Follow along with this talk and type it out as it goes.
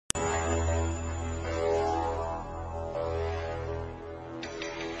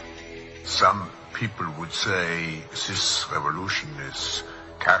Some people would say this revolution is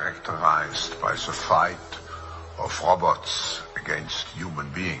characterized by the fight of robots against human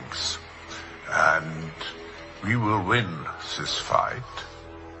beings. And we will win this fight.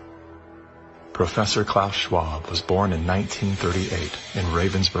 Professor Klaus Schwab was born in 1938 in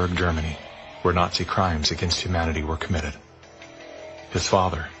Ravensburg, Germany, where Nazi crimes against humanity were committed. His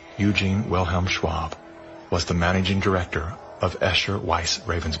father, Eugene Wilhelm Schwab, was the managing director of Escher Weiss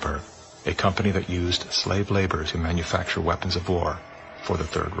Ravensburg, a company that used slave labor to manufacture weapons of war for the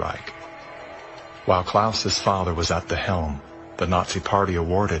Third Reich. While Klaus's father was at the helm, the Nazi Party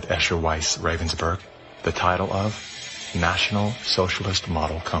awarded Escher Weiss Ravensburg the title of National Socialist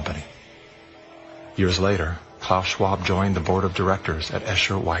Model Company. Years later, Klaus Schwab joined the board of directors at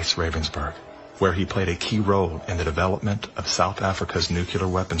Escher Weiss Ravensburg, where he played a key role in the development of South Africa's nuclear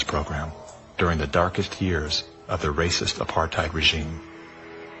weapons program during the darkest years of the racist apartheid regime.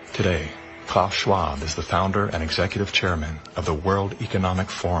 Today, Klaus Schwab is the founder and executive chairman of the World Economic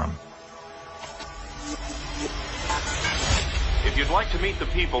Forum. If you'd like to meet the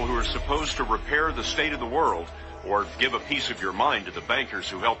people who are supposed to repair the state of the world, or give a piece of your mind to the bankers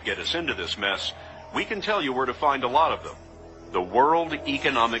who helped get us into this mess, we can tell you where to find a lot of them. The World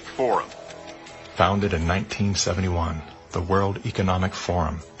Economic Forum. Founded in 1971, the World Economic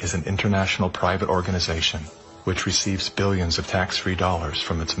Forum is an international private organization which receives billions of tax-free dollars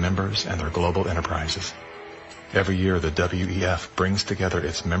from its members and their global enterprises. Every year, the WEF brings together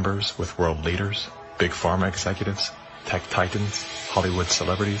its members with world leaders, big pharma executives, tech titans, Hollywood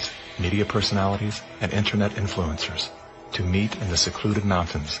celebrities, media personalities, and internet influencers to meet in the secluded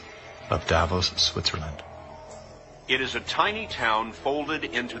mountains of Davos, Switzerland. It is a tiny town folded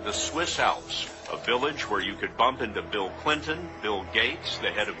into the Swiss Alps, a village where you could bump into Bill Clinton, Bill Gates, the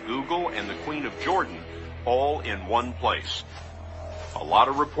head of Google, and the Queen of Jordan, all in one place. A lot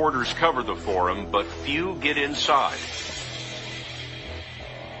of reporters cover the forum, but few get inside.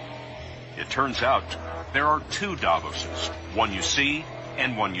 It turns out there are two Davoses, one you see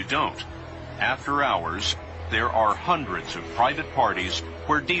and one you don't. After hours, there are hundreds of private parties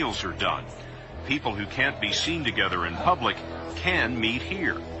where deals are done. People who can't be seen together in public can meet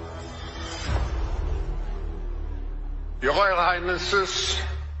here. Your Royal Highnesses,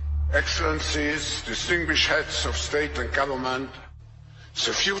 Excellencies, distinguished heads of state and government,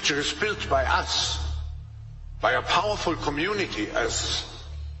 the future is built by us, by a powerful community as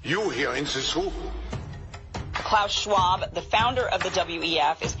you here in this room. Klaus Schwab, the founder of the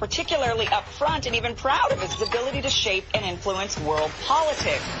WEF, is particularly upfront and even proud of his ability to shape and influence world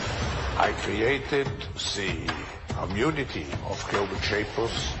politics. I created the community of global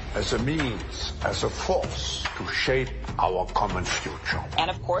shapers as a means, as a force to shape our common future. And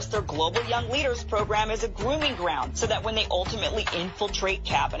of course, their Global Young Leaders program is a grooming ground so that when they ultimately infiltrate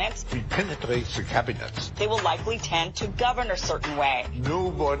cabinets, We penetrate the cabinets. they will likely tend to govern a certain way.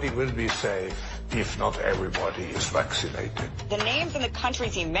 Nobody will be safe if not everybody is vaccinated. The names and the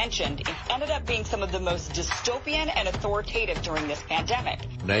countries he mentioned ended up being some of the most dystopian and authoritative during this pandemic.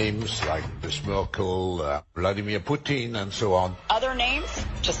 Names like Ms. Merkel, Vladimir Putin, and so on. Other names?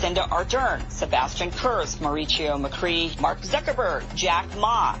 Jacinda Ardern, Sebastian Kurz, Mauricio Macri, Mark Zuckerberg, Jack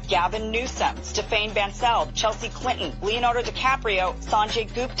Ma, Gavin Newsom, Stéphane Bancel, Chelsea Clinton, Leonardo DiCaprio,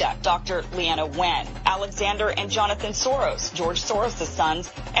 Sanjay Gupta, Dr. Leana Wen, Alexander and Jonathan Soros, George Soros'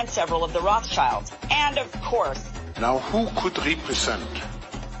 sons, and several of the Rothschilds. And of course, Now who could represent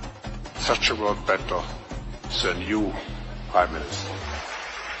such a world better than you, Prime Minister?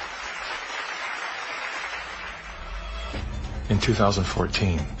 In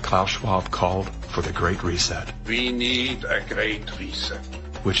 2014, Klaus Schwab called for the Great Reset, We need a great reset.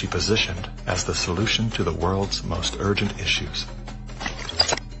 which he positioned as the solution to the world's most urgent issues.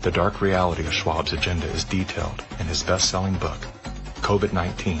 The dark reality of Schwab's agenda is detailed in his best-selling book,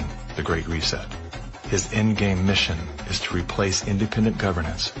 COVID-19, The Great Reset. His endgame mission is to replace independent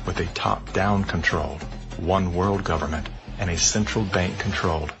governance with a top-down controlled, one world government and a central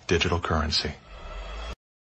bank-controlled digital currency.